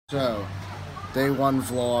So, day one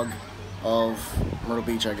vlog of Myrtle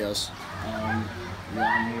Beach, I guess. Yeah,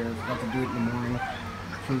 I'm here. About to do it in the morning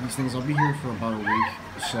for these things. I'll be here for about a week,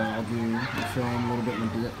 so I'll do the film a little bit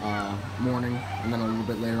in the morning, and then a little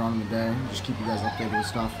bit later on in the day. Just keep you guys updated with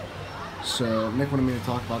stuff. So, Nick wanted me to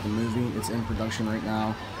talk about the movie. It's in production right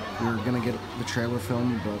now. We were gonna get the trailer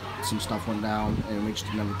filmed, but some stuff went down, and we just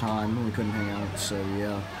didn't have the time, and we couldn't hang out. So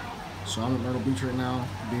yeah. So I'm at Myrtle Beach right now.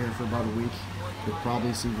 I'll be here for about a week. You'll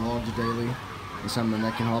probably see vlogs daily and some of them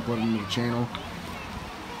that can upload them to the channel.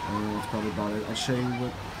 And that's probably about it. I'll show you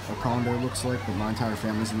what our condo looks like, but my entire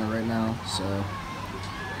family's in there right now, so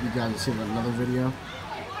you guys will see that in another video.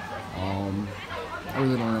 I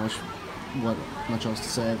really don't know what much else to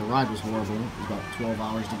say. The ride was horrible. It was about 12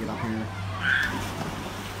 hours to get up here,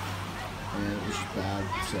 and it was just bad,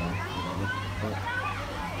 so whatever. But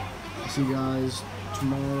I'll see you guys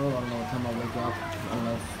tomorrow. I don't know what time I'll wake up. I don't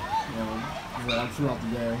know if, vlog throughout the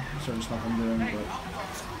day, certain stuff I'm doing, but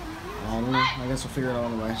I don't know. I guess I'll figure it out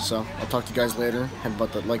on the way. So I'll talk to you guys later. Hit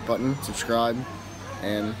about that like button, subscribe,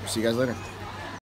 and see you guys later.